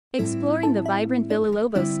Exploring the vibrant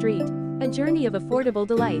Villalobos Street, a journey of affordable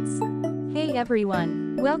delights. Hey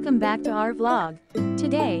everyone, welcome back to our vlog.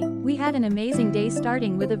 Today, we had an amazing day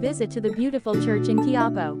starting with a visit to the beautiful church in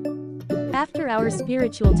Quiapo. After our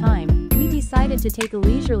spiritual time, we decided to take a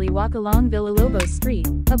leisurely walk along Villalobos Street,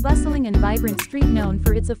 a bustling and vibrant street known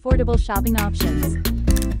for its affordable shopping options.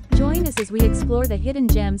 Join us as we explore the hidden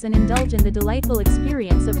gems and indulge in the delightful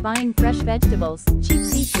experience of buying fresh vegetables, cheap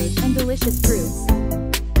seafood, and delicious fruits.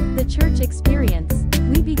 The church experience.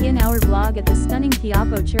 We begin our vlog at the stunning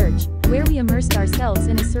Quiapo church, where we immersed ourselves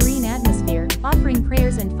in a serene atmosphere, offering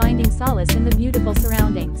prayers and finding solace in the beautiful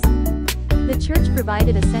surroundings. The church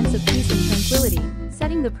provided a sense of peace and tranquility,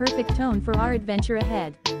 setting the perfect tone for our adventure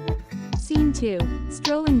ahead. Scene 2.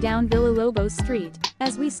 Strolling down Villalobos Street.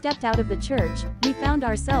 As we stepped out of the church, we found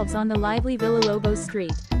ourselves on the lively Villalobos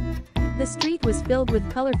Street. The street was filled with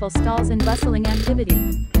colorful stalls and bustling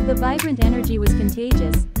activity. The vibrant energy was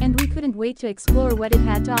contagious, and we couldn't wait to explore what it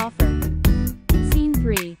had to offer. Scene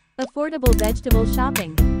 3. Affordable vegetable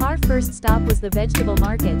shopping. Our first stop was the vegetable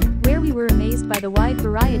market, where we were amazed by the wide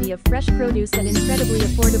variety of fresh produce at incredibly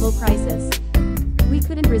affordable prices. We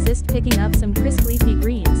couldn't resist picking up some crisp leafy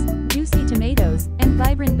greens, juicy tomatoes, and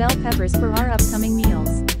vibrant bell peppers for our upcoming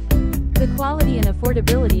meals. The quality and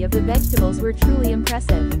affordability of the vegetables were truly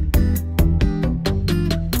impressive.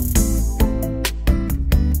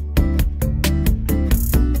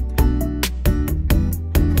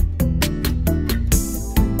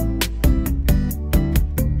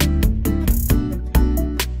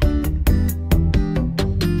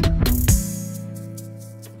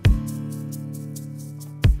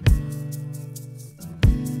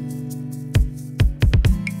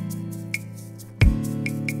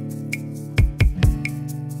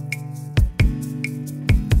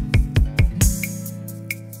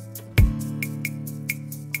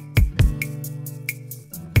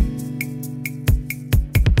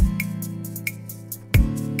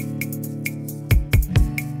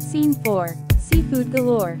 Scene 4. Seafood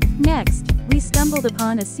galore. Next, we stumbled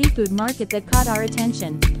upon a seafood market that caught our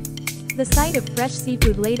attention. The sight of fresh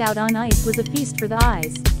seafood laid out on ice was a feast for the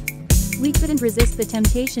eyes. We couldn't resist the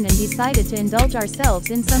temptation and decided to indulge ourselves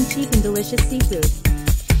in some cheap and delicious seafood.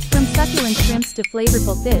 From succulent shrimps to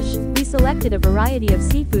flavorful fish, we selected a variety of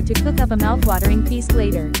seafood to cook up a mouthwatering feast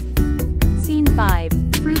later. Scene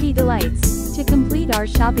 5. Fruity delights. To complete our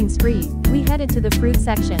shopping spree, we headed to the fruit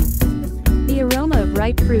section. The aroma of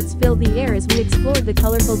ripe fruits filled the air as we explored the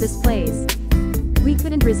colorful displays. We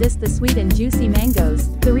couldn't resist the sweet and juicy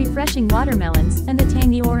mangoes, the refreshing watermelons, and the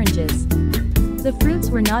tangy oranges. The fruits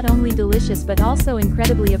were not only delicious but also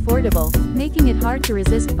incredibly affordable, making it hard to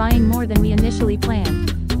resist buying more than we initially planned.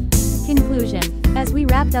 Conclusion. As we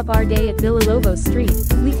wrapped up our day at Villalobos Street,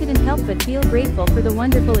 we couldn't help but feel grateful for the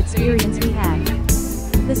wonderful experience we had.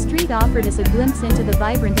 The street offered us a glimpse into the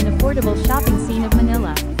vibrant and affordable shopping scene of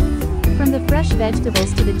Manila. From the fresh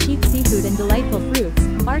vegetables to the cheap seafood and delightful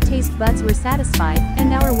fruits, our taste buds were satisfied,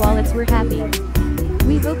 and our wallets were happy.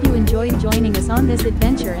 We hope you enjoyed joining us on this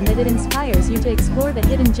adventure and that it inspires you to explore the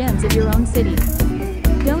hidden gems of your own city.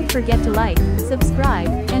 Don't forget to like, subscribe,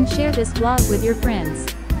 and share this vlog with your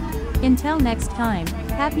friends. Until next time,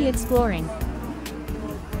 happy exploring!